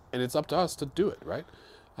 And it's up to us to do it, right?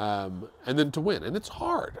 And then to win. And it's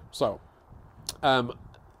hard. So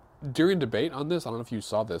during debate on this, I don't know if you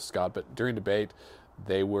saw this, Scott, but during debate,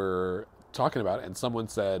 they were talking about it, and someone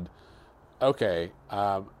said, okay,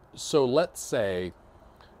 so let's say,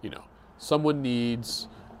 someone needs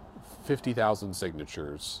 50,000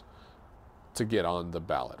 signatures to get on the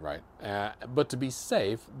ballot, right? But to be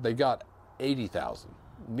safe, they got 80,000,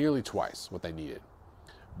 nearly twice what they needed.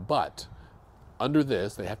 But under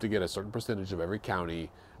this, they have to get a certain percentage of every county.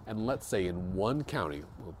 And let's say in one county,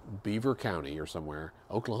 Beaver County or somewhere,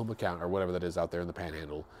 Oklahoma County or whatever that is out there in the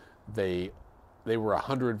Panhandle, they were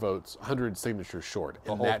 100 votes, 100 signatures short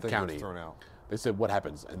in that county. Thrown out. They said, what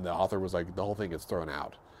happens? And the author was like, the whole thing gets thrown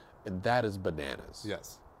out. And that is bananas.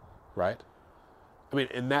 Yes. Right? I mean,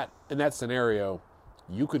 in that scenario,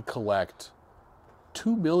 you could collect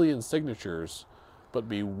 2 million signatures, but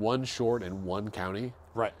be one short in one county.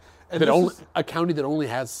 Right. And a county that only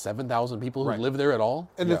has 7,000 people who live there at all.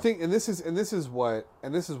 And the thing, and this is what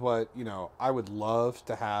I would love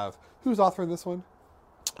to have. Who's authoring this one?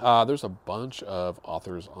 There's a bunch of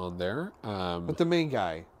authors on there. But the main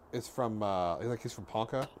guy is from he's from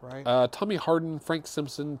Ponca, right? Tommy Harden, Frank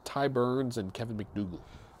Simpson, Ty Burns, and Kevin McDougal.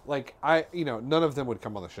 Like none of them would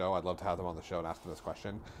come on the show. I'd love to have them on the show and ask them this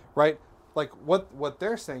question, right? Like what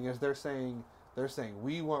they're saying is they're saying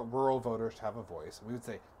we want rural voters to have a voice. And we would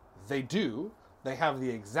say they do. They have the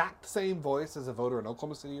exact same voice as a voter in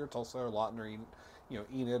Oklahoma City or Tulsa or Lawton or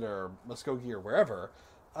Enid or Muskogee or wherever.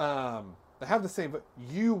 They have the same, but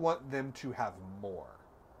you want them to have more,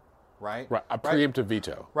 right? Right. A preemptive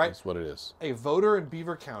veto. Right. That's what it is. A voter in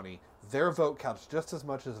Beaver County, their vote counts just as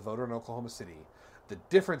much as a voter in Oklahoma City. The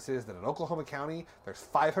difference is that in Oklahoma County, there's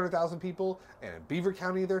 500,000 people, and in Beaver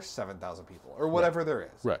County, there's 7,000 people, or whatever there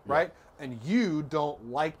is. Right? And you don't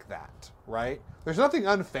like that, right? There's nothing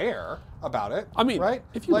unfair about it. I mean, right?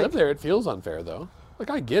 If you live there, it feels unfair, though. Like,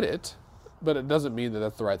 I get it, but it doesn't mean that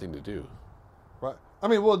that's the right thing to do. Right. I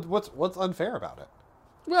mean, well, what's unfair about it?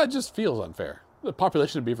 Well, it just feels unfair. The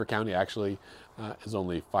population of Beaver County actually is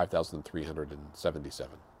only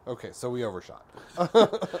 5,377. Okay, so we overshot.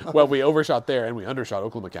 Well, we overshot there, and we undershot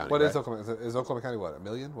Oklahoma County. What is Oklahoma? Is Oklahoma County what, 1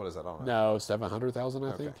 million? What is that on? No, 700,000,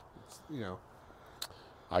 I think.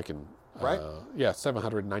 I can. Right? Yeah,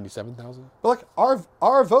 797,000. But like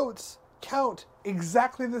our votes count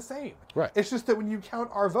exactly the same. Right. It's just that when you count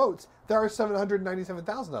our votes, there are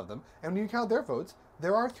 797,000 of them, and when you count their votes,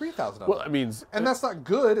 there are 3,000 of Well, them. I mean, And that's not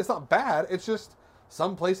good. It's not bad. It's just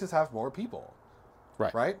some places have more people.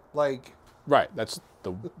 right. Right? Like, Right. That's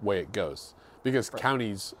the way it goes. Because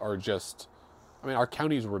counties are just, I mean, our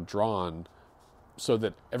counties were drawn so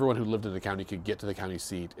that everyone who lived in the county could get to the county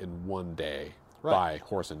seat in one day Right. by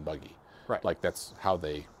horse and buggy. Right. Like that's how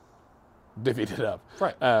they divvied it up.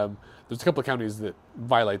 Right. There's a couple of counties that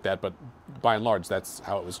violate that, but by and large, that's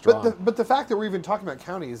how it was drawn. but the fact that we're even talking about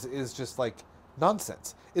counties is just like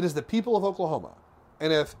nonsense. It is the people of Oklahoma.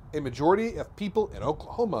 And if a majority of people in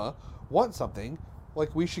Oklahoma want something,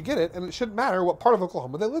 like, we should get it, and it shouldn't matter what part of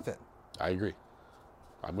Oklahoma they live in. I agree.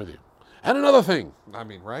 I'm with you. And another thing. I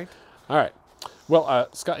mean, right? All right. Well,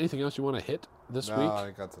 Scott, anything else you want to hit this No, week? I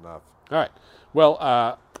think that's enough. All right.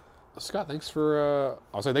 Well, Scott, thanks for,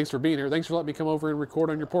 I'll say thanks for being here. Thanks for letting me come over and record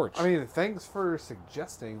on your porch. I mean, thanks for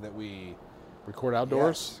suggesting that we record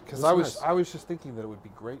outdoors. Because This is I was just thinking that it would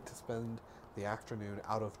be great to spend the afternoon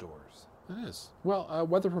out of doors. nice. It is. Well,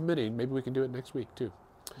 weather permitting, maybe we can do it next week too.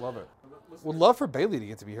 Love it. Would love for Bailey to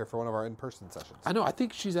get to be here for one of our in-person sessions. I know. I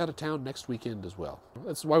think she's out of town next weekend as well.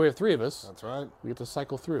 That's why we have three of us. That's right. We get to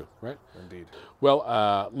cycle through, right? Indeed.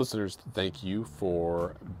 Well, listeners, thank you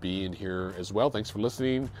for being here as well. Thanks for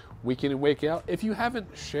listening week in and week out. If you haven't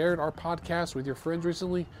shared our podcast with your friends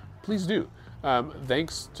recently, please do.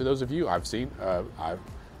 Thanks to those of you I've seen.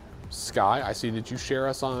 Sky, I see that you share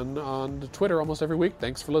us on Twitter almost every week.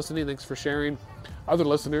 Thanks for listening. Thanks for sharing. Other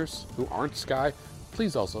listeners who aren't Sky,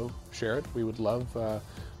 please also share it. We would love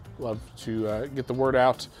to get the word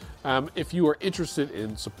out. If you are interested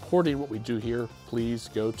in supporting what we do here, please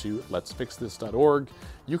go to letsfixthis.org.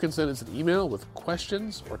 You can send us an email with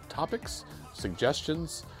questions or topics,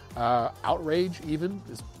 suggestions, outrage even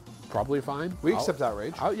is probably fine. We accept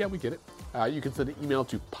outrage. Yeah, we get it. You can send an email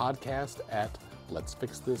to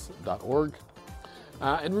podcast@letsfixthis.org.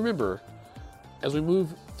 And remember, as we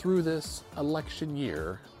move through this election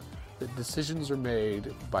year, that decisions are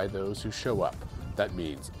made by those who show up. That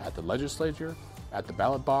means at the legislature, at the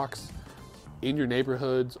ballot box, in your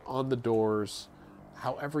neighborhoods, on the doors,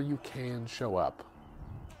 however you can show up.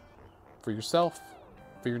 For yourself,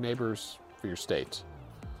 for your neighbors, for your state.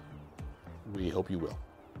 We hope you will.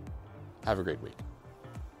 Have a great week.